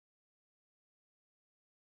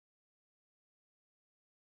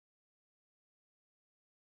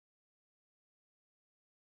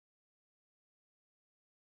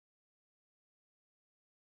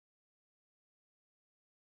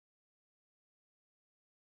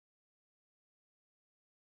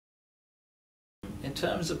In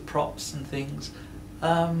terms of props and things,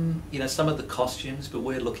 you know, some of the costumes, but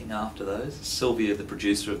we're looking after those. Sylvia, the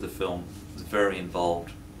producer of the film, was very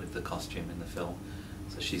involved with the costume in the film,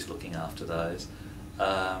 so she's looking after those.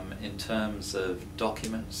 In terms of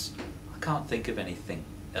documents, I can't think of anything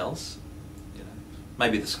else. You know,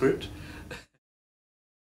 maybe the script.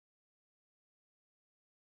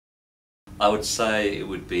 I would say it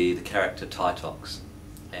would be the character Titox,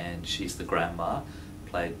 and she's the grandma,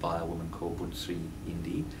 played by a woman called Bunsri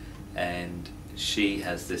Indi, and she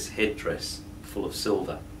has this headdress full of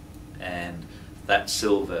silver, and that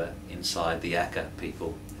silver inside the Aka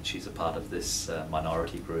people, and she's a part of this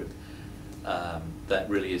minority group, that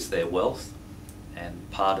really is their wealth. And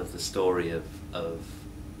part of the story of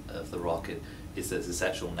the rocket is there's this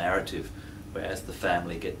actual narrative where as the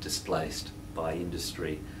family get displaced by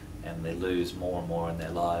industry and they lose more and more in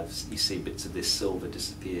their lives, you see bits of this silver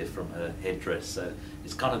disappear from her headdress, so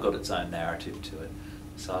it's kind of got its own narrative to it.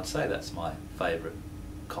 So I'd say that's my favourite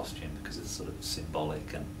costume because it's sort of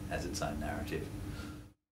symbolic and has its own narrative.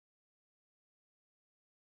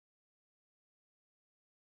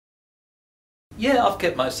 Yeah, I've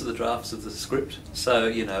kept most of the drafts of the script. So,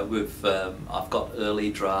 you know, I've got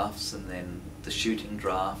early drafts and then the shooting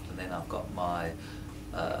draft, and then I've got my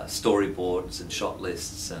storyboards and shot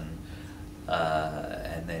lists, and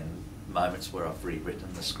then moments where I've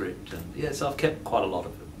rewritten the script, and yeah, so I've kept quite a lot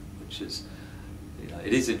of it, which is, you know,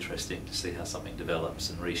 it is interesting to see how something develops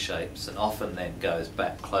and reshapes, and often then goes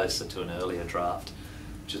back closer to an earlier draft,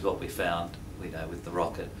 which is what we found, you know, with the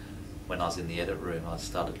rocket. When I was in the edit room, I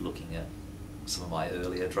started looking at some of my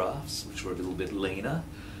earlier drafts, which were a little bit leaner,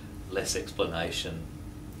 less explanation.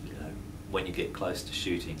 You know, when you get close to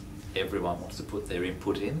shooting, everyone wants to put their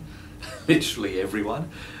input in, literally everyone,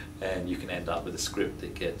 and you can end up with a script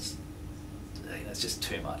that gets, you know, it's just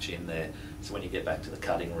too much in there. So when you get back to the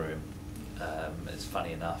cutting room, it's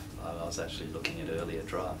funny enough, I was actually looking at earlier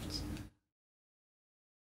drafts.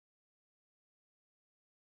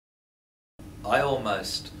 I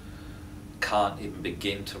almost can't even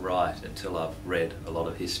begin to write until I've read a lot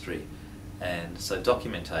of history, and so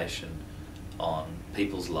documentation on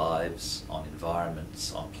people's lives, on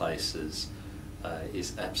environments, on places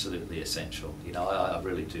is absolutely essential. You know, I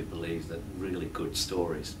really do believe that really good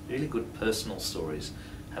stories, really good personal stories,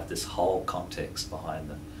 have this whole context behind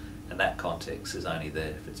them, and that context is only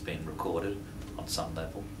there if it's been recorded on some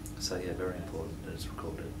level. So yeah, very important that it's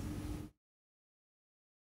recorded.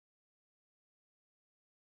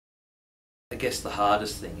 I guess the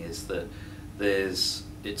hardest thing is that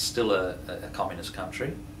it's still a communist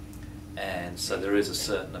country, and so there is a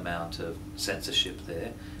certain amount of censorship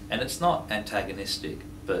there, and it's not antagonistic,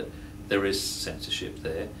 but there is censorship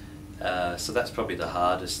there. So that's probably the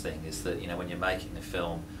hardest thing, is that, you know, when you're making a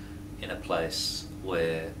film in a place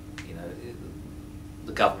where, you know,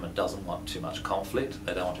 the government doesn't want too much conflict,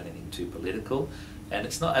 they don't want anything too political, and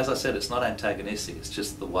it's not, as I said, it's not antagonistic, it's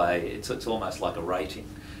just the way, it's almost like a rating.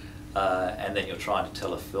 And then you're trying to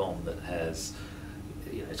tell a film that has,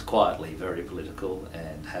 you know, it's quietly very political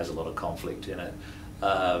and has a lot of conflict in it.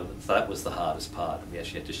 That was the hardest part. We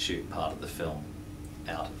actually had to shoot part of the film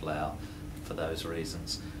out of Laos for those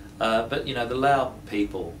reasons. But you know, the Lao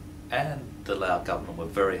people and the Lao government were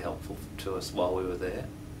very helpful to us while we were there.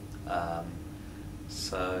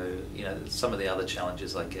 So you know, some of the other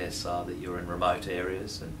challenges, I guess, are that you're in remote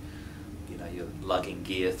areas, and you know, you're lugging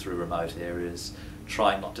gear through remote areas,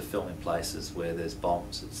 trying not to film in places where there's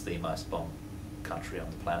bombs. It's the most bombed country on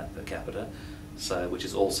the planet per capita, so which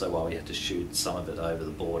is also why we had to shoot some of it over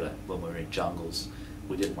the border when we were in jungles.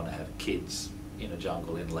 We didn't want to have kids in a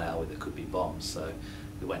jungle in Laos where there could be bombs, so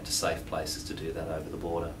we went to safe places to do that over the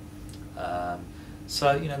border.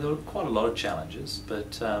 So you know, there were quite a lot of challenges,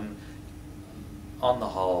 but on the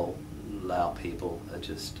whole, Lao people are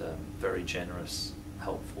just very generous,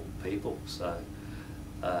 helpful people. So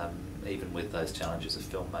even with those challenges of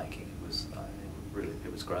filmmaking,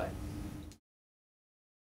 it was great.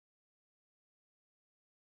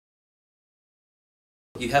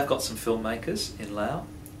 You have got some filmmakers in Laos,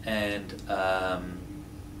 and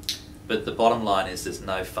but the bottom line is there's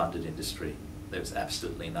no funded industry. There's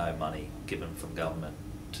absolutely no money given from government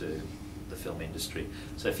to the film industry.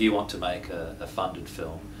 So if you want to make a funded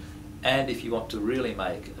film, and if you want to really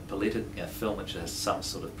make a film which has some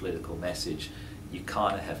sort of political message, you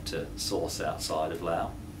kind of have to source outside of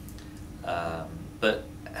Laos. But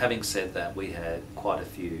having said that, we had quite a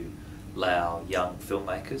few Lao young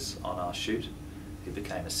filmmakers on our shoot who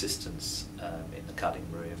became assistants in the cutting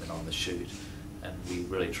room and on the shoot, and we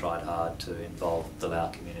really tried hard to involve the Lao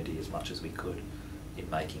community as much as we could in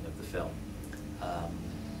making of the film.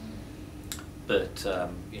 But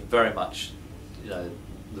very much, you know,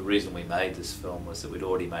 the reason we made this film was that we'd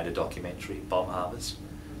already made a documentary, Bomb Harvest,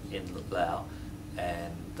 in Laos,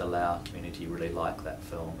 and the Lao community really liked that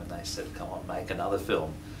film, and they said, come on, make another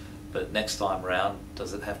film. But next time round,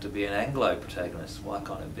 does it have to be an Anglo protagonist? Why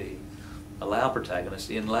can't it be a Lao protagonist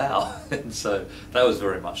in Laos? And so that was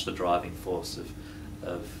very much the driving force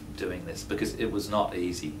of doing this, because it was not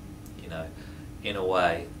easy, you know. In a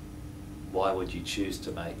way, why would you choose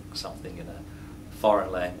to make something in a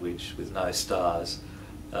foreign language with no stars,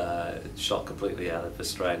 shot completely out of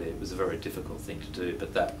Australia? It was a very difficult thing to do,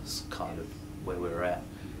 but that was kind of where we were at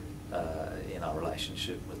in our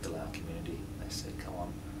relationship with the Lao community. They said, come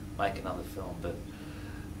on, make another film, but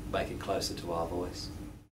make it closer to our voice.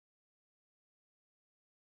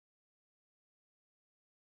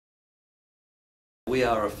 We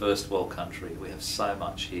are a first world country. We have so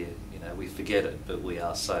much here. You know, we forget it, but we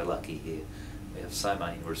are so lucky here. We have so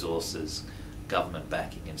many resources, government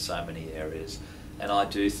backing in so many areas. And I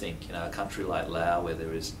do think, you know, a country like Laos, where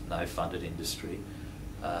there is no funded industry,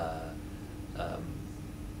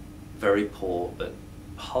 very poor, but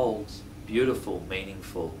holds beautiful,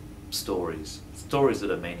 meaningful stories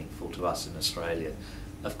that are meaningful to us in Australia.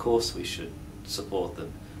 Of course we should support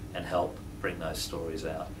them and help bring those stories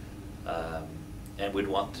out. And we'd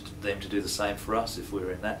want them to do the same for us if we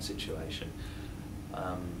were in that situation.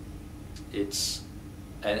 And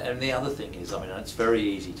the other thing is, I mean, it's very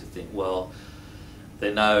easy to think, well,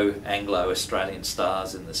 there are no Anglo-Australian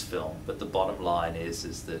stars in this film, but the bottom line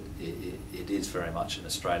is that it is very much an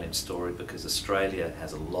Australian story, because Australia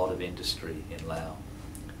has a lot of industry in Laos,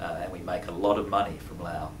 and we make a lot of money from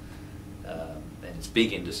Laos, and it's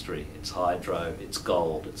big industry, it's hydro, it's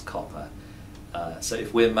gold, it's copper. So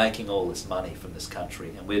if we're making all this money from this country,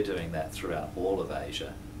 and we're doing that throughout all of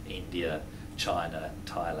Asia, India, China,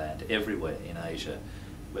 Thailand, everywhere in Asia,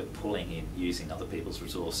 we're pulling in, using other people's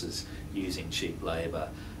resources, using cheap labour.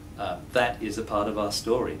 That is a part of our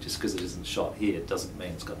story. Just because it isn't shot here doesn't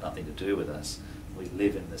mean it's got nothing to do with us. We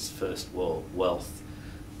live in this first world wealth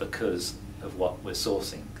because of what we're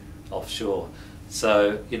sourcing offshore.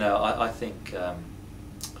 So, you know, I think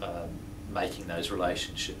making those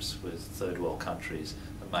relationships with third world countries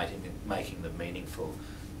and making them meaningful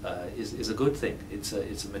is a good thing. It's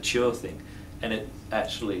a mature thing, and it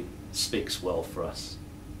actually speaks well for us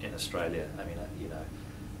in Australia. I mean, you know,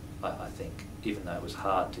 I think even though it was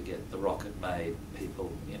hard to get the rocket made,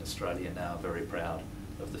 people in Australia now are very proud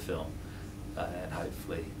of the film, and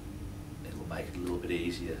hopefully it will make it a little bit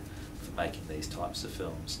easier for making these types of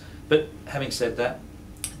films. But having said that,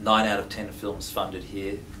 9 out of 10 films funded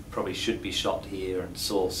here probably should be shot here and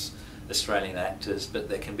source Australian actors, but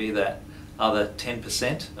there can be that other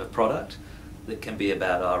 10% of product that can be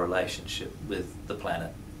about our relationship with the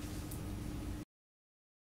planet